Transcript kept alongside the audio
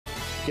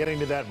Getting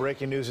to that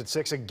breaking news at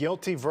 6, a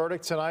guilty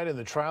verdict tonight in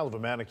the trial of a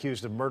man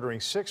accused of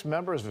murdering 6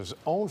 members of his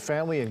own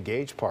family in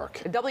Gage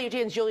Park.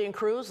 WGN's Julian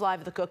Cruz live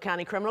at the Cook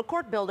County Criminal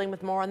Court building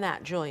with more on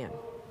that. Julian.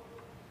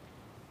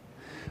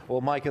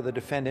 Well, Micah, the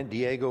defendant,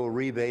 Diego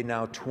Uribe,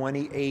 now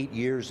 28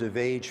 years of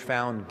age,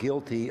 found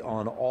guilty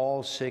on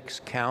all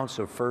 6 counts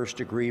of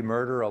first-degree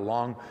murder,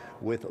 along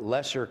with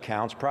lesser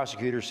counts.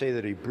 Prosecutors say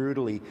that he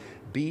brutally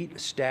beat,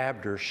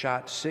 stabbed, or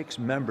shot 6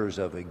 members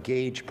of a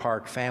Gage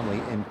Park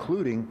family,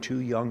 including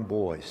 2 young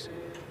boys.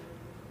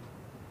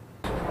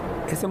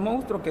 Ese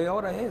monstruo que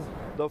ahora es.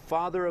 The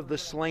father of the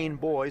slain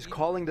boys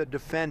calling the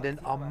defendant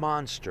a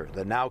monster.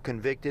 The now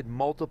convicted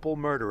multiple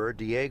murderer,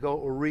 Diego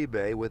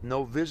Uribe, with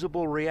no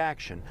visible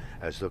reaction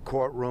as the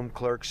courtroom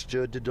clerk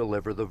stood to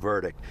deliver the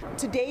verdict.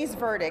 Today's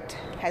verdict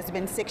has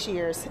been 6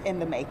 years in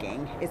the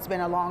making. It's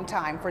been a long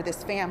time for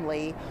this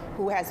family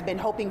who has been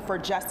hoping for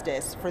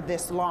justice for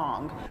this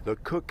long. The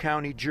Cook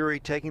County jury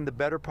taking the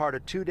better part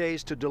of 2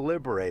 days to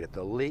deliberate at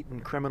the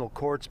Layton Criminal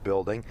Courts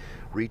building,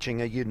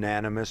 reaching a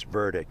unanimous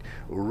verdict.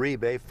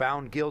 Uribe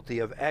found guilty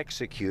of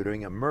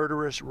executing a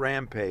murderous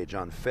rampage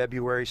on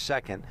February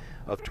 2nd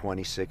of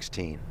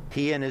 2016.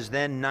 He and his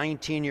then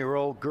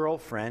 19-year-old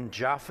girlfriend,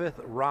 Japheth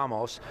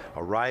Ramos,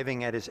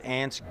 arriving at his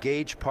aunt's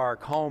Gage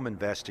Park home,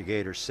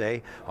 investigators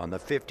say, on the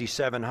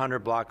 5700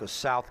 block of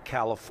South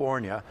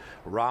California.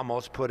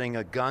 Ramos putting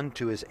a gun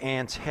to his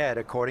aunt's head,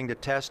 according to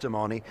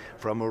testimony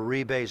from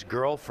Uribe's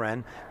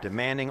girlfriend,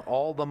 demanding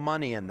all the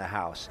money in the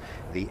house.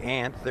 The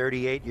aunt,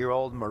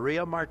 38-year-old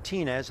Maria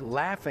Martinez,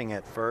 laughing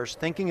at first,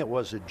 thinking it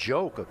was a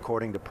joke,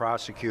 according to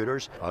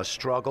prosecutors. A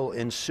struggle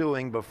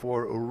ensuing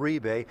before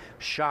Uribe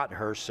shot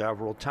her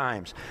several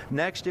times.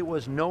 Next, it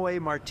was Noe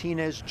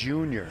Martinez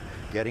Jr.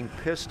 getting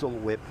pistol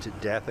whipped to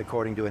death,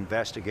 according to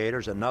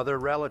investigators. Another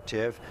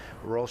relative,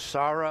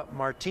 Rosara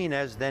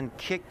Martinez, then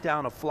kicked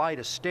down a flight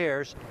of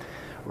stairs.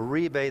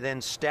 Uribe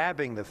then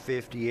stabbing the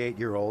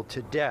 58-year-old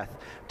to death.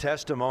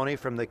 Testimony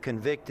from the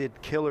convicted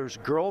killer's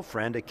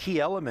girlfriend, a key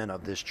element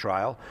of this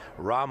trial.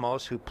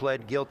 Ramos, who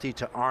pled guilty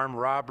to armed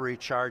robbery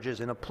charges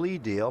in a plea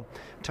deal,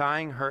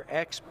 tying her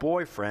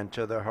ex-boyfriend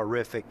to the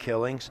horrific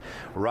killings.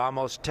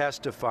 Ramos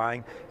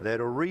testifying that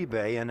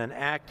Uribe, in an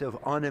act of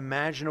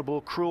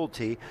unimaginable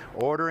cruelty,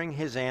 ordering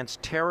his aunt's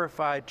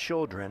terrified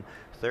children,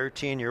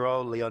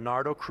 13-year-old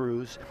Leonardo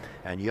Cruz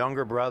and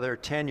younger brother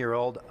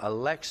 10-year-old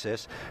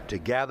Alexis, to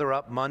gather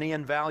up money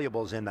and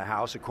valuables in the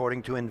house,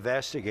 according to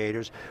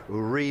investigators.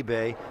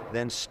 Uribe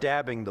then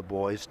stabbing the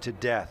boys to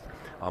death.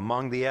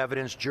 Among the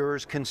evidence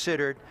jurors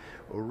considered,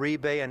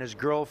 Uribe and his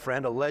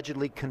girlfriend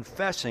allegedly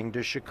confessing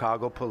to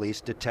Chicago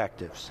police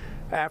detectives.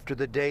 After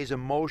the day's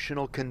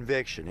emotional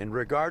conviction, in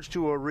regards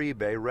to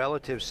Uribe,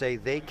 relatives say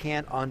they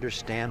can't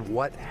understand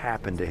what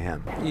happened to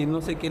him. Y no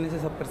sé quién es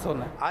esa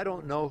persona. I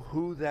don't know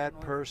who that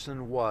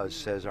person was,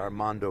 says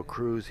Armando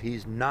Cruz.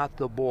 He's not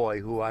the boy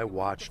who I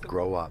watched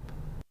grow up.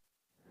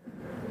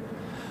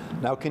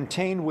 Now,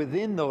 contained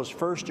within those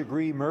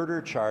first-degree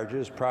murder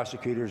charges,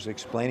 prosecutors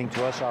explaining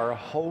to us, are a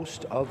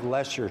host of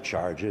lesser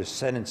charges.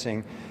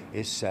 Sentencing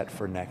is set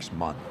for next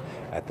month.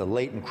 At the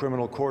Layton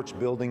Criminal Courts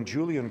building,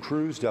 Julian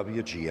Cruz,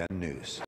 WGN News.